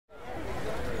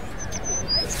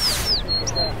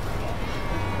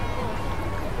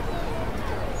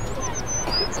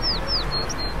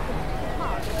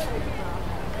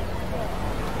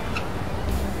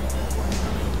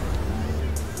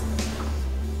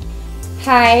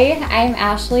Hi, I'm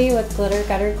Ashley with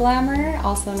GlitterGutterGlamour,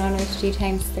 also known as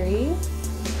G×3.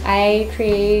 I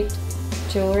create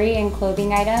jewelry and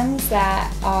clothing items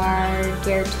that are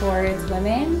geared towards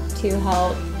women to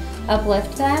help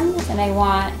uplift them, and I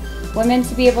want women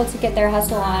to be able to get their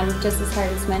hustle on just as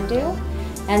hard as men do.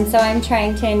 And so I'm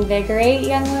trying to invigorate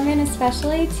young women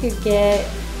especially to get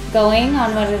going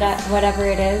on whatever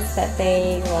it is that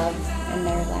they love in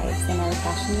their lives and are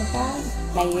passionate about.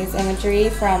 I use imagery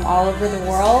from all over the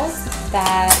world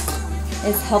that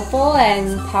is helpful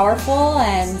and powerful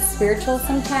and spiritual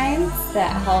sometimes,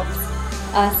 that helps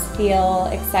us feel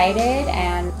excited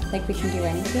and like we can do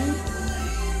anything.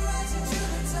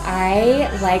 I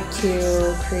like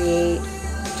to create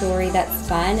jewelry that's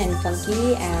fun and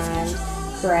funky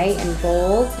and bright and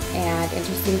bold and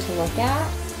interesting to look at.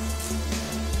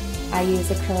 I use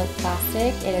acrylic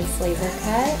plastic. It is laser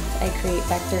cut. I create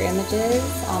vector images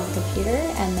on the computer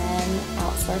and then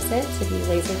outsource it to be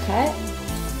laser cut.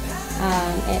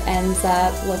 It ends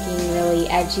up looking really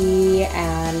edgy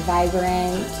and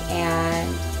vibrant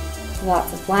and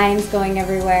lots of lines going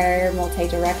everywhere,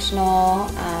 multi-directional,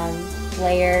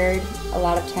 layered. A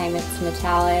lot of time it's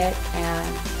metallic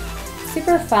and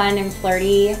super fun and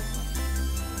flirty.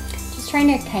 Just trying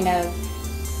to kind of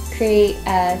create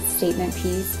a statement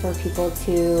piece for people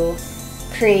to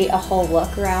create a whole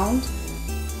look around.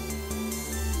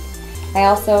 I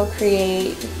also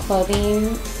create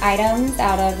clothing items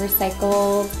out of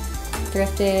recycled,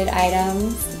 thrifted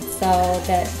items so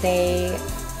that they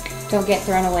don't get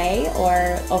thrown away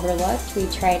or overlooked. We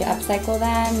try to upcycle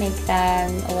them, make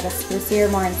them a little sprucier,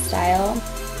 more in style.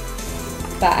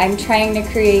 But I'm trying to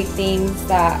create things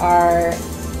that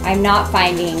I'm not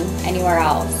finding anywhere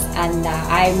else and that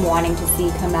I'm wanting to see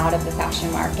come out of the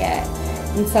fashion market.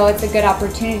 And so it's a good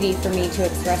opportunity for me to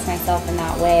express myself in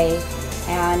that way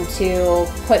and to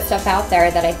put stuff out there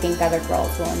that I think other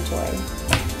girls will enjoy.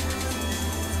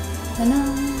 Ta-da!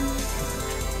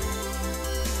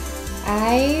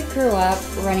 I grew up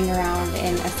running around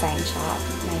in a sign shop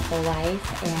my whole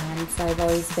life, and so I've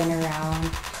always been around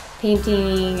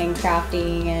painting and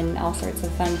crafting and all sorts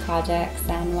of fun projects,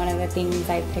 and one of the things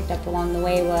I picked up along the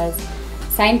way was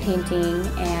sign painting,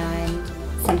 and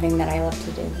something that I love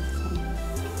to do.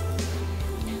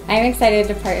 So I'm excited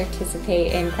to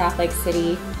participate in Craft Lake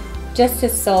City just to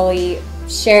solely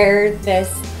share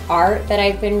this art that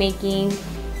I've been making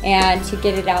and to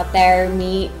get it out there,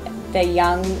 meet the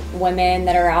young women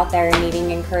that are out there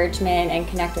needing encouragement and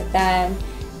connect with them.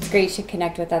 It's great to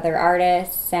connect with other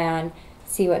artists and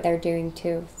see what they're doing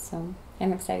too. So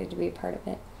I'm excited to be a part of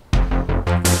it.